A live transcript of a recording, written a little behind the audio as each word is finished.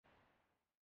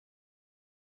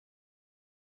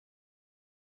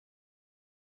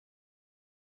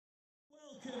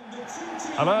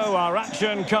Hello, our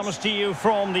action comes to you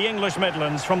from the English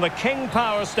Midlands, from the King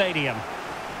Power Stadium.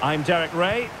 I'm Derek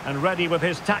Ray, and ready with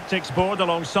his tactics board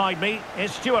alongside me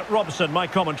is Stuart Robson, my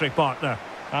commentary partner.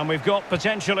 And we've got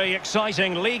potentially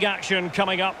exciting league action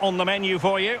coming up on the menu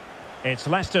for you. It's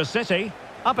Leicester City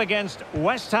up against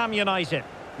West Ham United.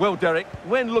 Well, Derek,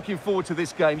 when looking forward to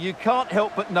this game, you can't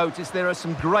help but notice there are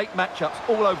some great matchups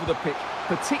all over the pitch,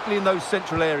 particularly in those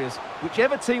central areas.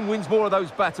 Whichever team wins more of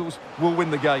those battles will win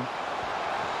the game.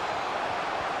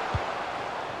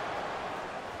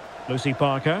 Lucy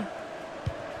Parker.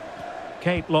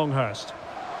 Kate Longhurst.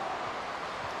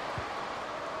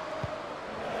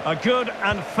 A good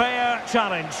and fair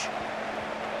challenge.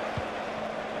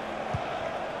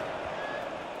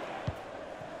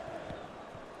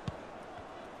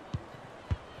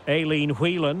 Aileen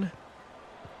Whelan.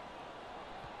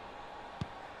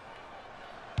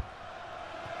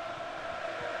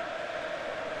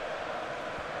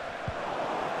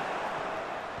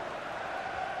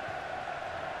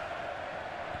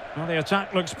 Well, the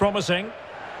attack looks promising.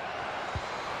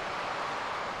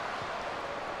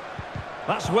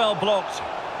 That's well blocked.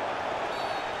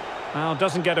 Well,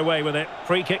 doesn't get away with it.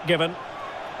 Free kick given.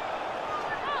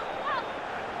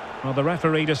 Well, the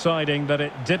referee deciding that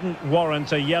it didn't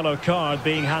warrant a yellow card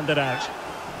being handed out.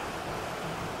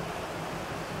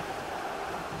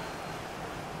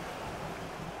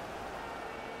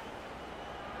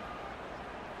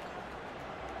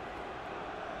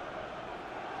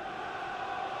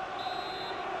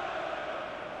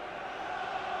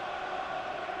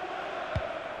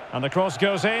 And the cross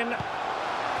goes in.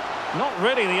 Not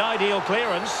really the ideal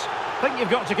clearance. I think you've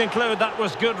got to conclude that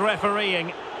was good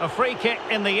refereeing. A free kick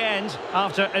in the end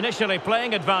after initially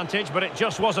playing advantage, but it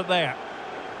just wasn't there.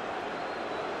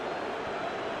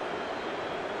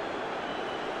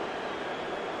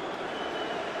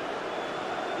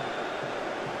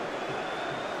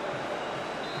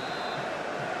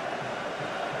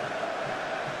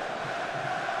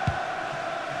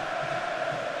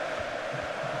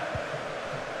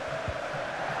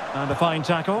 And a fine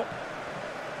tackle.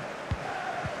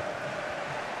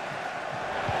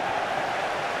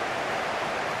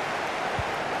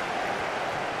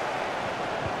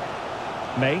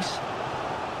 Mace.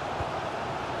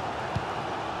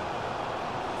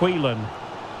 Whelan.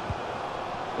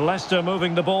 Leicester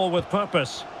moving the ball with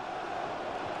purpose.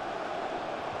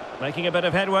 Making a bit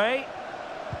of headway.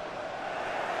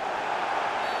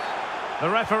 The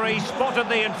referee spotted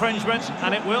the infringement,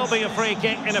 and it will be a free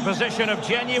kick in a position of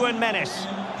genuine menace.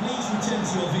 Please return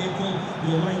to your vehicle.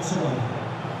 Your lanes are on.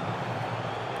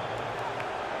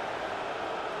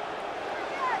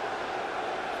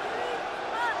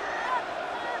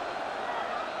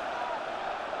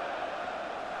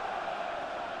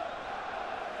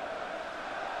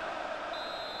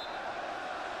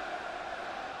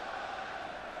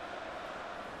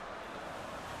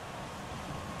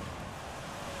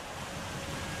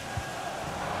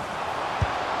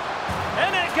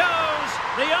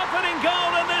 The opening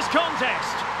goal in this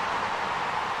contest.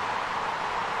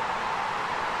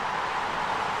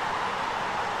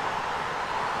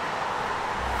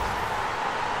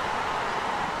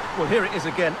 Well, here it is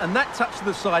again, and that touch to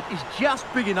the side is just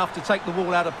big enough to take the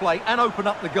ball out of play and open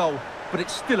up the goal. But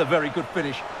it's still a very good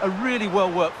finish. A really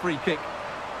well-worked free kick.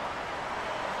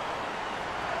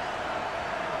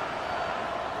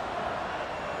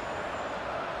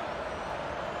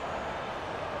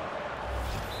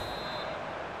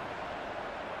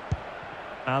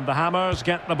 And the Hammers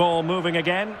get the ball moving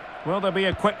again. Will there be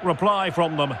a quick reply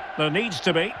from them? There needs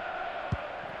to be.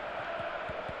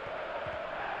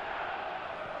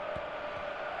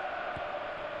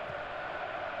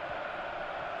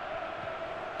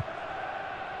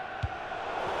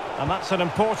 And that's an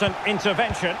important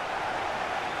intervention.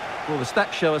 Well, the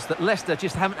stats show us that Leicester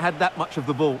just haven't had that much of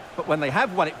the ball. But when they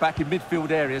have won it back in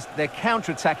midfield areas, their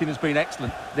counter-attacking has been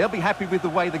excellent. They'll be happy with the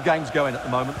way the game's going at the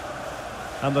moment.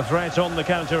 And the threat on the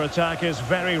counter-attack is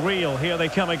very real. Here they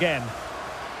come again.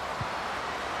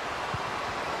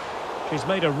 She's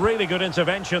made a really good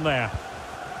intervention there.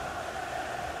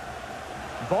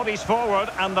 Bodies forward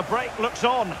and the break looks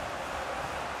on.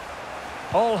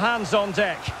 All hands on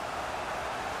deck.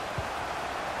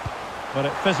 But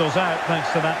it fizzles out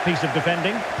thanks to that piece of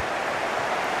defending.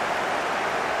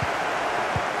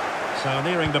 So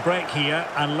nearing the break here,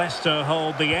 and Leicester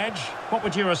hold the edge. What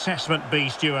would your assessment be,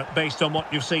 Stuart, based on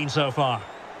what you've seen so far?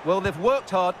 Well, they've worked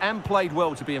hard and played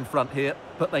well to be in front here,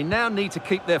 but they now need to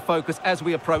keep their focus as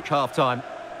we approach half-time.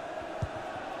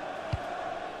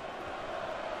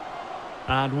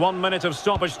 And 1 minute of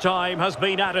stoppage time has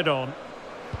been added on.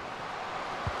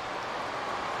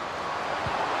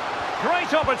 Great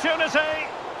Great opportunity.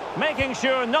 Making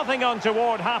sure nothing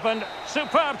untoward happened.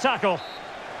 Superb tackle.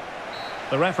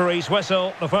 The referee's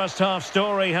whistle. The first half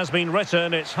story has been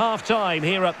written. It's half-time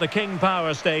here at the King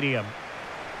Power Stadium.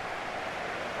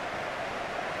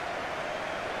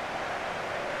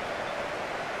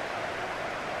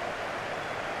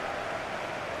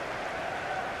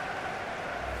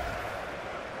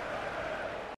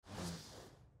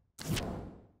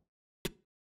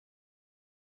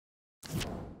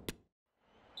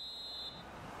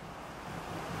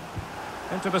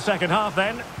 Into the second half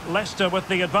then. Leicester with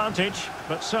the advantage,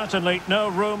 but certainly no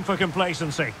room for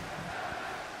complacency.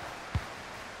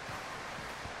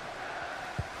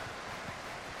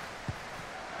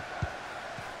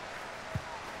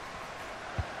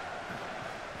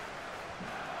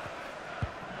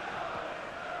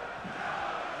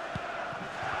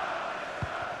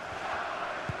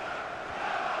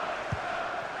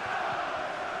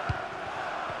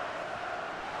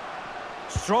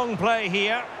 Strong play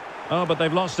here. Oh, but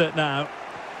they've lost it now.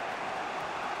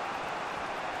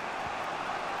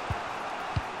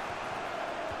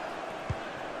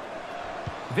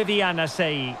 Viviana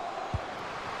Sei.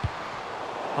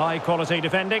 High quality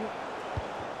defending.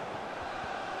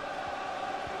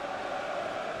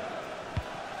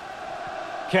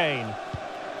 Kane.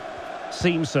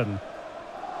 Simpson.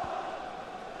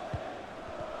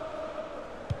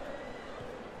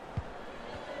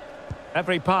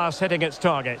 Every pass hitting its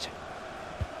target.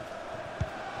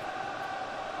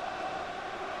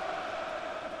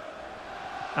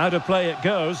 Out of play it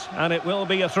goes, and it will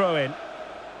be a throw-in.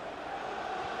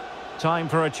 Time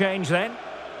for a change then.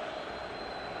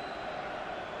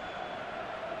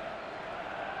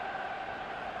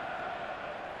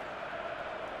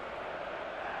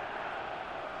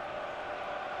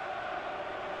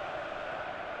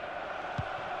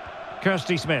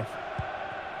 Kirsty Smith.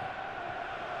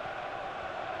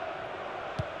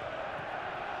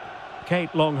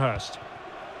 Kate Longhurst.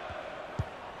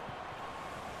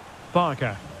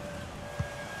 Parker.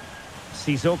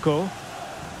 Sissoko.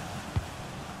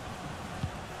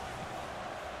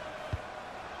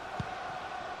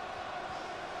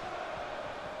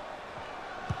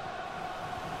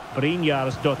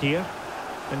 Brynjarsdottir.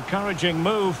 Encouraging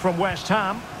move from West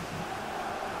Ham.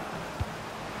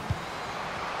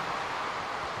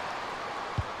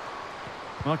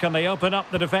 Well, can they open up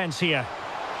the defence here?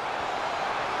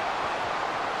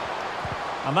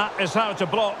 And that is how to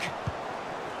block.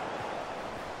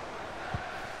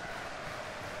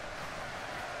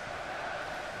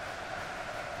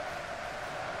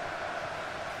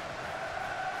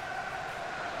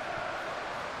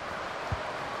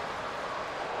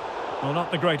 Well,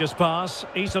 not the greatest pass,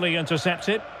 easily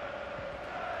intercepted.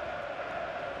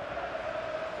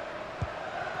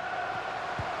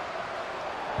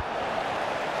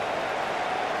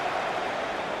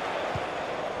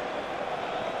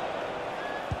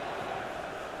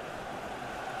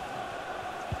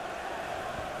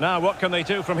 Now, what can they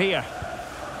do from here?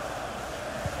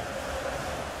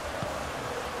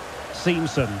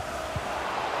 Simpson.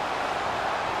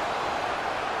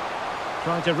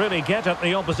 Trying to really get at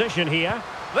the opposition here.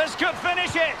 This could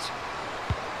finish it!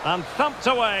 And thumped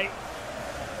away.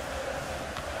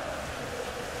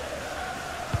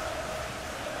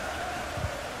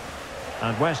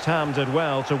 And West Ham did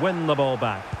well to win the ball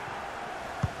back.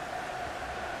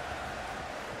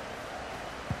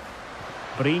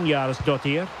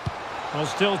 Brynjarsdottir. Well,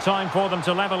 still time for them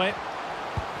to level it.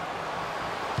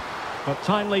 But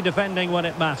timely defending when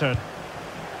it mattered.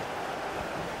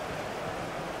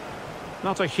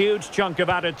 Not a huge chunk of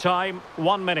added time.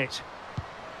 1 minute.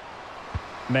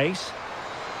 Mace.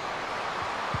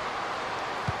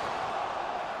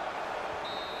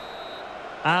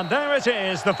 And there it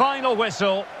is, the final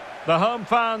whistle. The home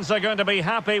fans are going to be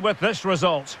happy with this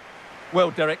result. Well,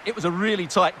 Derek, it was a really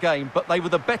tight game, but they were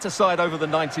the better side over the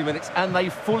 90 minutes, and they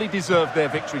fully deserved their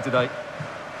victory today.